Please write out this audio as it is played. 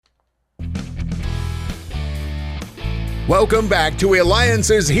Welcome back to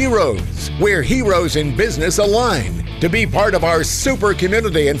Alliance's Heroes, where heroes in business align. To be part of our super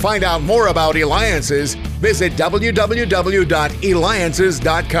community and find out more about Alliances, visit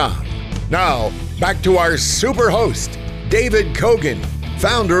www.alliances.com. Now, back to our super host, David Kogan,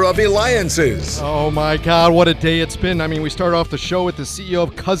 founder of Alliances. Oh my God, what a day it's been. I mean, we started off the show with the CEO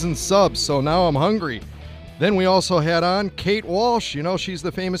of Cousin Subs, so now I'm hungry. Then we also had on Kate Walsh. You know, she's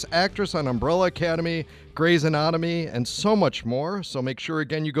the famous actress on Umbrella Academy, Grey's Anatomy, and so much more. So make sure,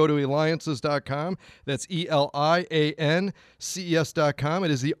 again, you go to alliances.com. That's ELIANCES.com. It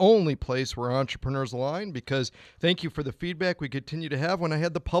is the only place where entrepreneurs align because thank you for the feedback we continue to have when I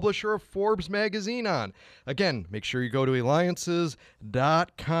had the publisher of Forbes magazine on. Again, make sure you go to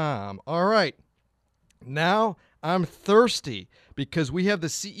alliances.com. All right. Now I'm thirsty because we have the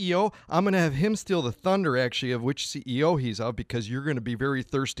CEO. I'm going to have him steal the thunder, actually, of which CEO he's of because you're going to be very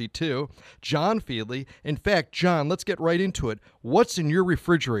thirsty too. John Fiedley. In fact, John, let's get right into it. What's in your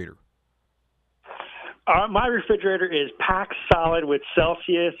refrigerator? My refrigerator is packed solid with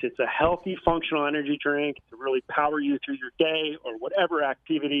Celsius. It's a healthy, functional energy drink to really power you through your day or whatever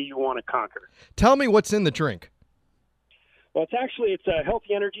activity you want to conquer. Tell me what's in the drink. Well, it's a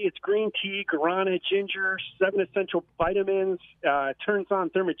healthy energy. It's green tea, guarana, ginger, 7 essential vitamins. It turns on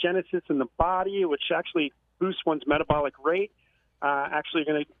thermogenesis in the body, which actually boosts one's metabolic rate. Actually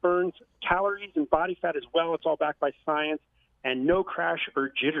going to burn calories and body fat as well. It's all backed by science. And no crash or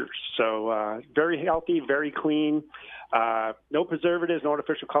jitters. So very healthy, very clean. No preservatives, no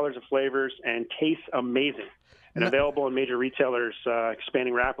artificial colors or flavors, and tastes amazing. And available in major retailers,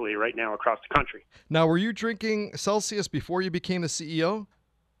 expanding rapidly right now across the country. Now, were you drinking Celsius before you became the CEO?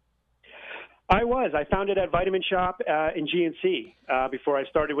 I was. I found it at Vitamin Shop in GNC before I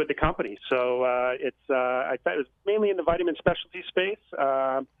started with the company. So it was mainly in the vitamin specialty space.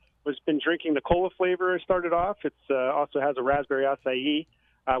 Was been drinking the cola flavor. I started off. It also has a raspberry acai.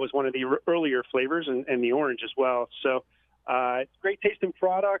 Was one of the earlier flavors, and the orange as well. So. It's a great tasting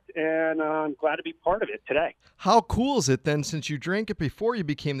product, and I'm glad to be part of it today. How cool is it then, since you drank it before you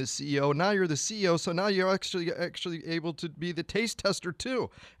became the CEO, now you're the CEO, so now you're actually able to be the taste tester too?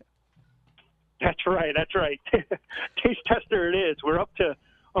 That's right. Taste tester it is. We're up to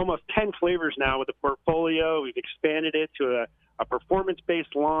almost 10 flavors now with the portfolio. We've expanded it to a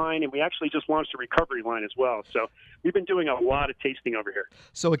performance-based line, and we actually just launched a recovery line as well. So we've been doing a lot of tasting over here.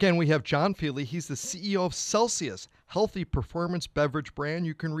 So again, we have John Fiedley. He's the CEO of Celsius, healthy performance beverage brand.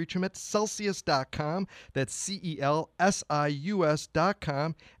 You can reach him at Celsius.com. That's CELSIUS.com.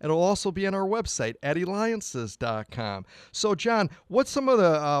 It'll also be on our website at Alliances.com. So John, what's some of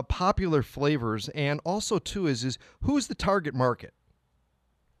the popular flavors? And also too is who's the target market?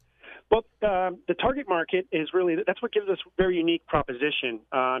 Well, the target market is that's what gives us a very unique proposition.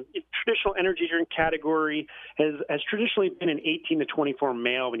 Traditional energy drink category has traditionally been an 18 to 24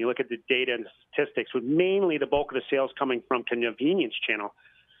 male when you look at the data and the statistics, with mainly the bulk of the sales coming from convenience channel.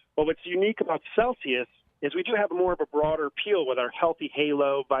 But what's unique about Celsius is we do have more of a broader appeal with our healthy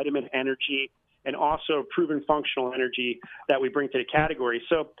halo, vitamin energy, and also proven functional energy that we bring to the category.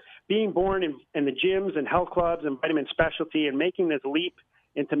 So being born in the gyms and health clubs and vitamin specialty and making this leap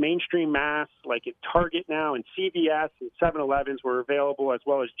into mainstream mass, like at Target now and CVS and 7-Elevens were available, as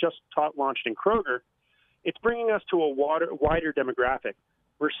well as just launched in Kroger, it's bringing us to a wider demographic.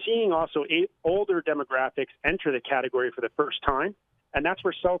 We're seeing also older demographics enter the category for the first time, and that's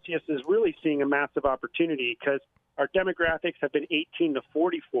where Celsius is really seeing a massive opportunity because our demographics have been 18 to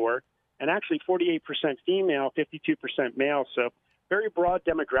 44, and actually 48% female, 52% male. So very broad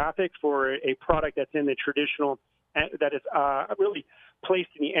demographic for a product that's in the traditional, that is really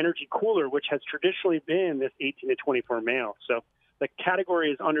placed in the energy cooler, which has traditionally been this 18 to 24 male. So the category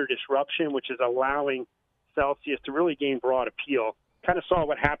is under disruption, which is allowing Celsius to really gain broad appeal. Kind of saw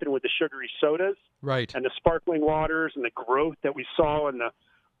what happened with the sugary sodas, right, and the sparkling waters and the growth that we saw in the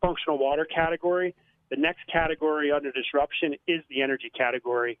functional water category. The next category under disruption is the energy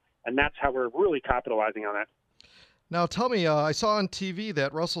category, and that's how we're really capitalizing on that. Now, tell me, I saw on TV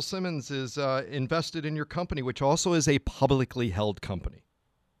that Russell Simmons is invested in your company, which also is a publicly held company.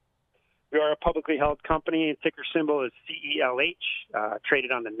 We are a publicly held company, and ticker symbol is CELH,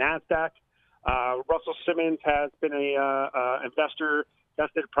 traded on the NASDAQ. Russell Simmons has been a investor,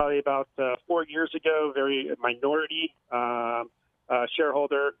 invested probably about 4 years ago, very minority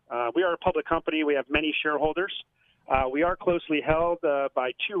shareholder. We are a public company. We have many shareholders. We are closely held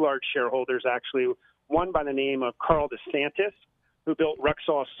by two large shareholders, actually. One by the name of Carl DeSantis, who built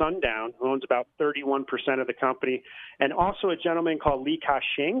Rexall Sundown, who owns about 31% of the company, and also a gentleman called Li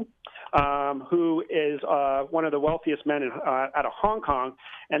Ka-shing, who is one of the wealthiest men out of Hong Kong,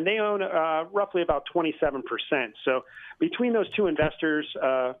 and they own roughly about 27%. So between those two investors,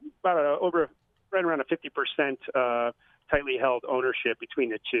 right around a 50% tightly held ownership between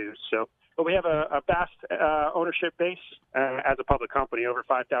the two. So, but we have a vast ownership base as a public company, over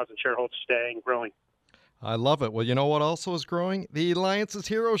 5,000 shareholders today and growing. I love it. Well, you know what also is growing? The Alliances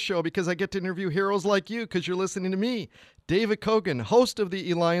Heroes Show, because I get to interview heroes like you because you're listening to me, David Kogan, host of the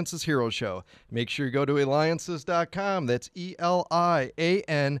Alliances Heroes Show. Make sure you go to alliances.com. That's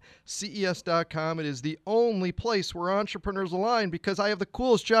ELIANCES.com. It is the only place where entrepreneurs align because I have the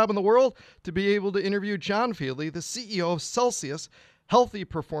coolest job in the world to be able to interview John Fieldly, the CEO of Celsius, healthy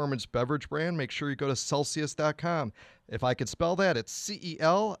performance beverage brand. Make sure you go to Celsius.com. If I could spell that, it's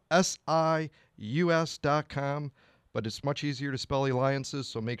CELSIUS.com, but it's much easier to spell Alliances,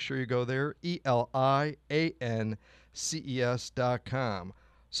 so make sure you go there, ELIANCES.com.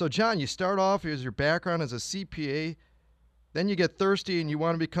 So, John, you start off as your background as a CPA, then you get thirsty and you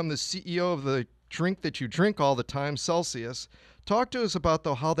want to become the CEO of the drink that you drink all the time, Celsius. Talk to us about,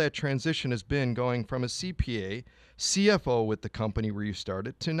 though, how that transition has been going from a CPA, CFO with the company where you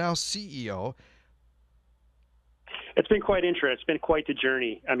started, to now CEO. It's been quite interesting. It's been quite the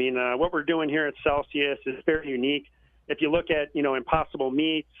journey. I mean, what we're doing here at Celsius is very unique. If you look at, Impossible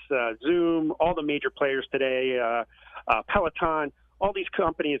Meats, Zoom, all the major players today, Peloton, all these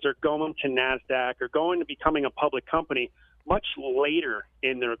companies are going to NASDAQ or going to becoming a public company much later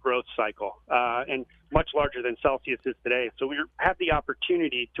in their growth cycle and much larger than Celsius is today. So we have the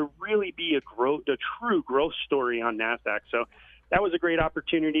opportunity to really be a true growth story on NASDAQ. So that was a great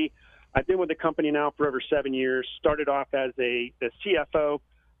opportunity. I've been with the company now for over 7 years, started off as the CFO,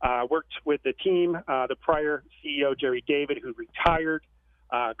 worked with the team, the prior CEO, Jerry David, who retired.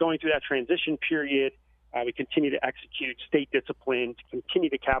 Going through that transition period, we continue to execute state discipline, to continue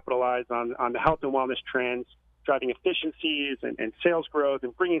to capitalize on the health and wellness trends, driving efficiencies and sales growth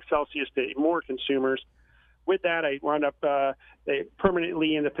and bringing Celsius to more consumers. With that, I wound up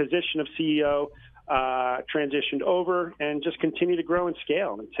permanently in the position of CEO, transitioned over and just continue to grow and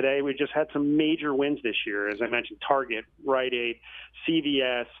scale. And today we just had some major wins this year. As I mentioned, Target, Rite Aid,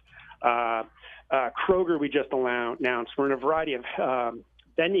 CVS, Kroger we just announced. We're in a variety of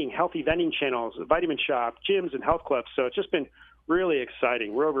healthy vending channels, Vitamin Shop, gyms, and health clubs. So it's just been really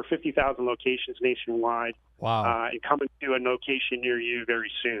exciting. We're over 50,000 locations nationwide. Wow. And coming to a location near you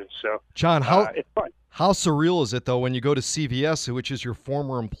very soon. So, John, it's fun. How surreal is it, though, when you go to CVS, which is your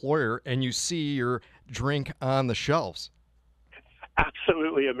former employer, and you see your drink on the shelves?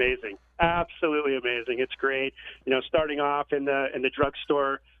 Absolutely amazing. Absolutely amazing. It's great. Starting off in the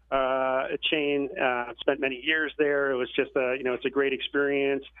drugstore chain, spent many years there. It was just it's a great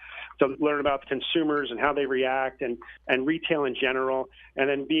experience to learn about the consumers and how they react and retail in general, and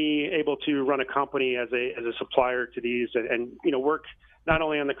then be able to run a company as a supplier to these and work not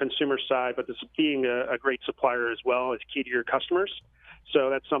only on the consumer side, but being a great supplier as well is key to your customers. So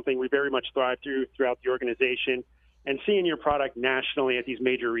that's something we very much thrive throughout the organization. And seeing your product nationally at these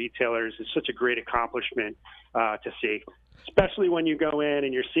major retailers is such a great accomplishment to see, especially when you go in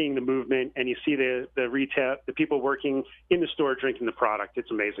and you're seeing the movement and you see the people working in the store drinking the product.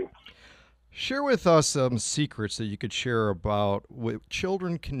 It's amazing. Share with us some secrets that you could share about what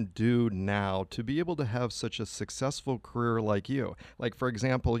children can do now to be able to have such a successful career like you. Like, for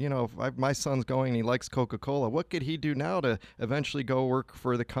example, if my son's going and he likes Coca-Cola, what could he do now to eventually go work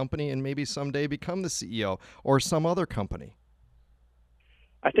for the company and maybe someday become the CEO or some other company?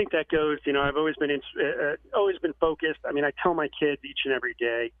 I think that goes, I've always been focused. I mean, I tell my kids each and every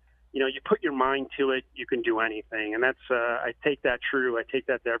day, you put your mind to it, you can do anything. And that's, I take that true. I take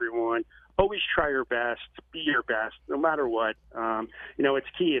that to everyone. Always try your best, be your best, no matter what. It's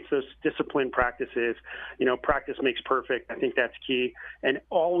key. It's those disciplined practices. Practice makes perfect. I think that's key. And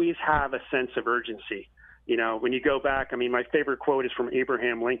always have a sense of urgency. When you go back, my favorite quote is from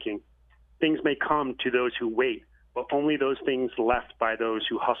Abraham Lincoln. Things may come to those who wait, but only those things left by those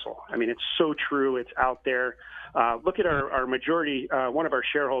who hustle. It's so true. It's out there. Look at our majority, one of our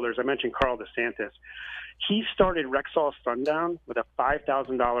shareholders. I mentioned Carl DeSantis. He started Rexall Sundown with a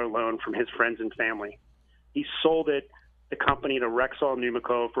 $5,000 loan from his friends and family. He sold the company to Rexall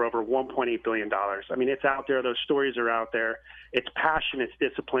Numiko for over $1.8 billion. It's out there. Those stories are out there. It's passion, it's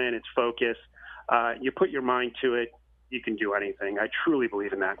discipline, it's focus. You put your mind to it, you can do anything. I truly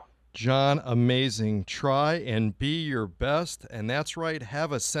believe in that. John, amazing. Try and be your best. And that's right,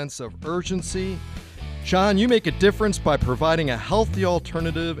 have a sense of urgency. John, you make a difference by providing a healthy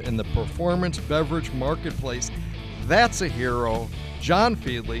alternative in the performance beverage marketplace. That's a hero, John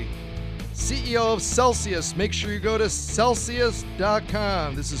Feedley, CEO of Celsius. Make sure you go to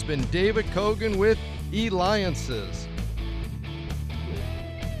Celsius.com. This has been David Kogan with Eliances.